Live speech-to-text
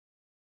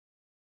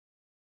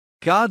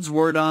God's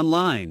Word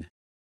Online.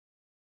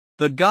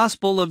 The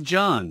Gospel of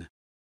John.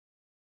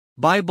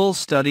 Bible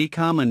Study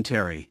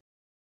Commentary.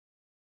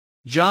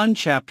 John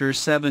chapter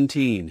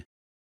 17.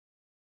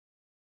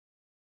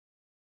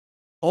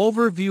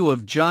 Overview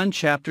of John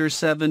chapter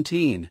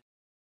 17.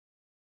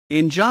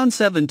 In John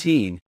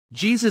 17,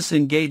 Jesus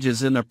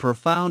engages in a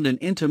profound and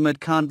intimate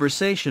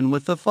conversation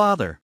with the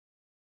Father.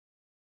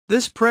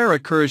 This prayer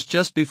occurs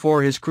just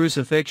before his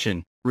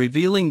crucifixion,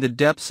 revealing the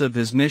depths of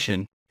his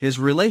mission, his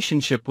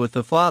relationship with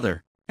the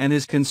Father, and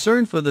his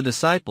concern for the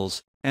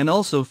disciples, and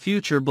also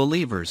future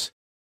believers.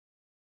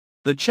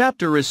 The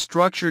chapter is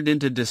structured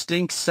into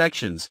distinct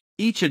sections,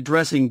 each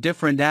addressing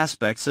different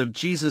aspects of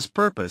Jesus'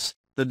 purpose,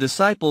 the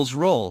disciples'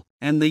 role,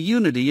 and the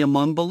unity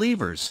among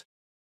believers.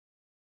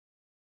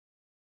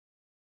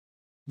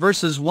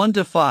 Verses 1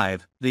 to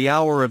 5, the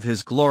hour of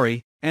his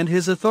glory, and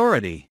his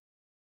authority.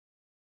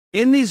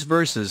 In these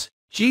verses,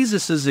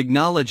 Jesus is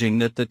acknowledging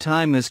that the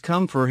time has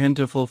come for him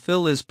to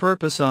fulfill his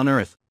purpose on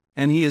earth,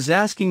 and he is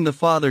asking the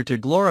Father to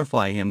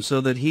glorify him so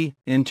that he,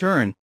 in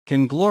turn,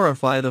 can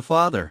glorify the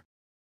Father.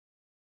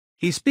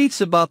 He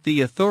speaks about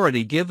the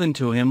authority given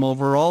to him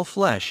over all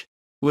flesh,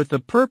 with the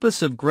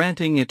purpose of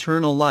granting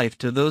eternal life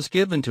to those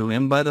given to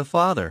him by the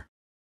Father.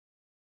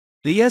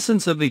 The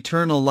essence of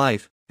eternal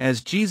life,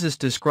 as Jesus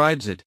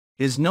describes it,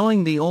 is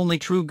knowing the only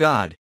true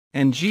God,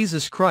 and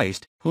Jesus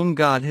Christ, whom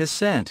God has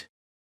sent.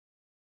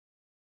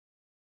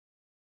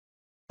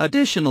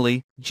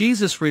 Additionally,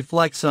 Jesus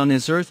reflects on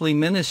his earthly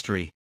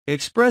ministry,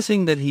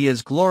 expressing that he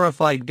has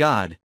glorified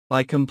God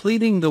by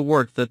completing the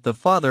work that the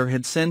Father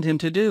had sent him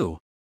to do.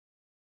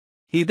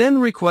 He then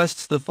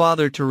requests the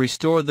Father to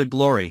restore the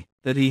glory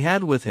that he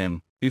had with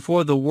him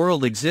before the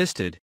world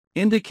existed,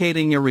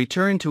 indicating a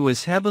return to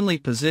his heavenly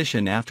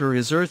position after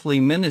his earthly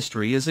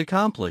ministry is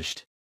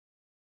accomplished.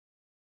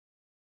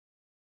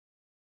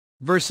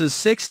 Verses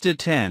 6 to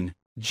 10,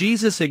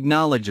 Jesus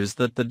acknowledges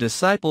that the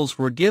disciples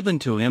were given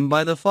to him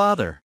by the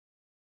Father.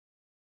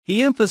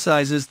 He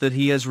emphasizes that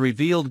he has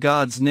revealed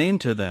God's name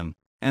to them,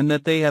 and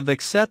that they have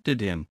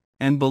accepted him,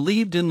 and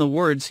believed in the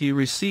words he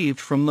received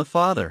from the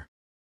Father.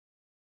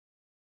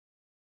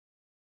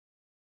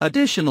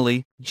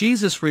 Additionally,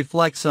 Jesus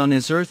reflects on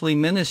his earthly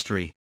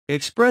ministry,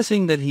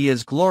 expressing that he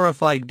has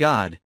glorified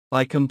God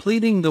by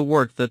completing the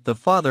work that the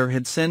Father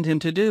had sent him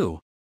to do.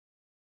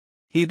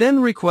 He then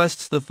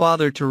requests the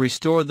Father to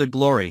restore the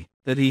glory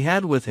that he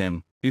had with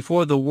him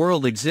before the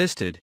world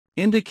existed,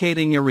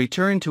 indicating a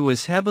return to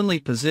his heavenly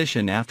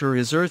position after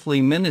his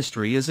earthly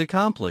ministry is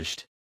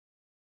accomplished.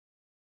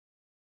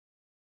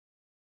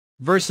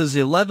 Verses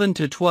 11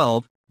 to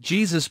 12,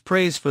 Jesus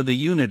prays for the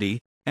unity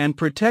and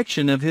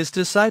protection of his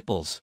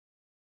disciples.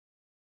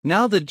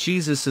 Now that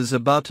Jesus is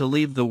about to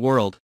leave the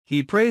world,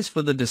 he prays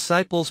for the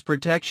disciples'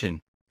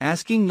 protection,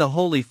 asking the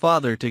Holy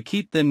Father to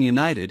keep them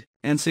united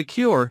and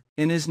secure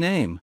in his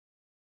name.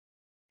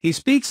 He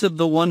speaks of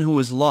the one who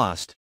is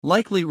lost,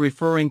 likely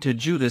referring to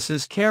Judas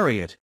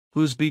Iscariot,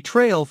 whose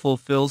betrayal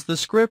fulfills the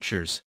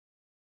Scriptures.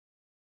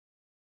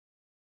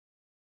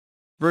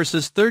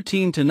 Verses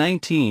 13 to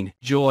 19,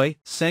 joy,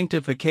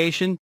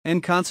 sanctification,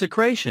 and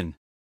consecration.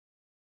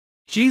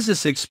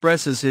 Jesus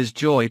expresses his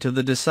joy to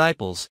the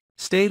disciples,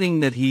 stating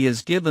that he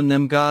has given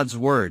them God's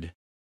word.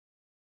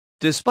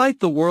 Despite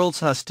the world's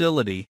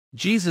hostility,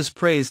 Jesus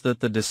prays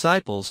that the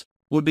disciples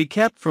would be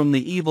kept from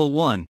the evil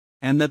one,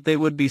 and that they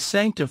would be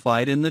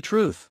sanctified in the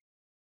truth.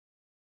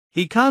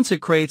 He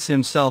consecrates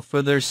himself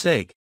for their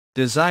sake,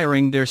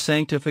 desiring their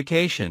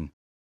sanctification.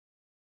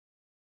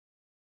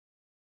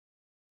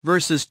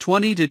 Verses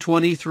 20 to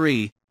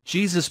 23,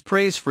 Jesus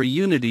prays for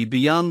unity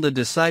beyond the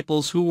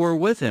disciples who were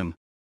with him.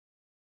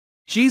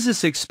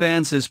 Jesus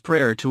expands his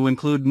prayer to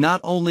include not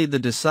only the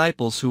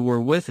disciples who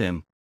were with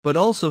him, but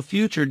also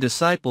future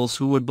disciples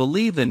who would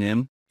believe in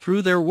him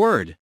through their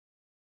word.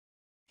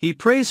 He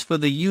prays for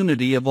the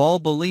unity of all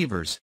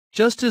believers,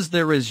 just as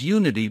there is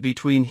unity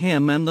between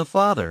him and the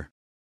Father.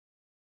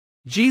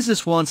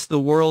 Jesus wants the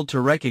world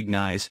to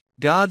recognize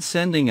God's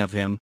sending of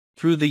him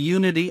through the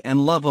unity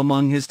and love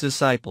among his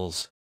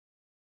disciples.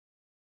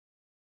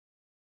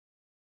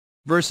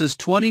 Verses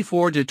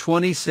 24 to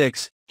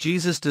 26,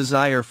 Jesus'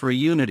 desire for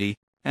unity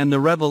and the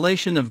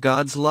revelation of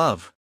God's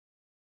love.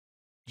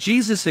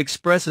 Jesus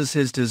expresses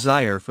his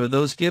desire for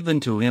those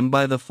given to him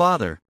by the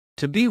Father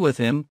to be with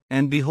him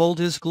and behold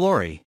his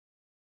glory.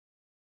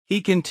 He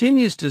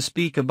continues to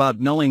speak about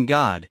knowing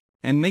God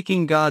and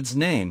making God's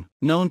name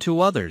known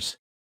to others.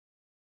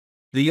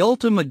 The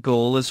ultimate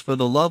goal is for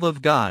the love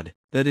of God,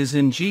 that is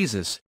in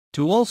Jesus,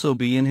 to also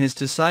be in his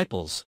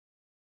disciples.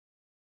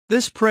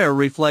 This prayer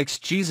reflects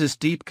Jesus'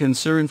 deep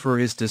concern for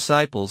his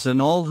disciples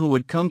and all who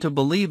would come to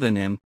believe in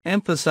him,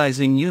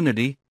 emphasizing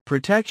unity,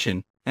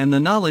 protection, and the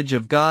knowledge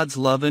of God's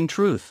love and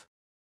truth.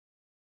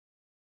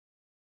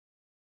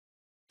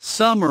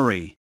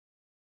 Summary.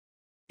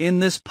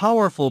 In this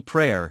powerful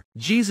prayer,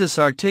 Jesus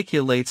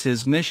articulates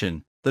his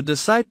mission, the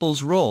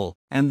disciples' role,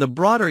 and the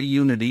broader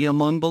unity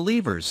among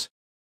believers.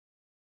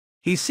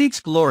 He seeks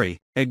glory,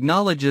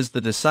 acknowledges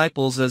the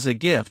disciples as a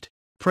gift,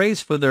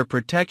 prays for their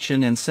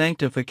protection and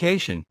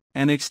sanctification,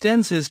 and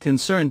extends his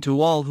concern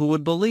to all who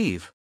would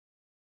believe.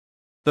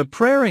 The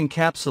prayer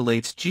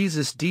encapsulates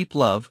Jesus' deep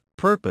love,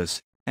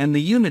 purpose, and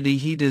the unity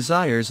he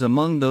desires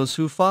among those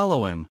who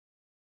follow him.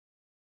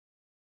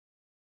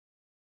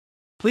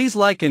 Please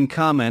like and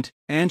comment,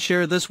 and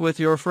share this with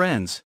your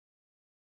friends.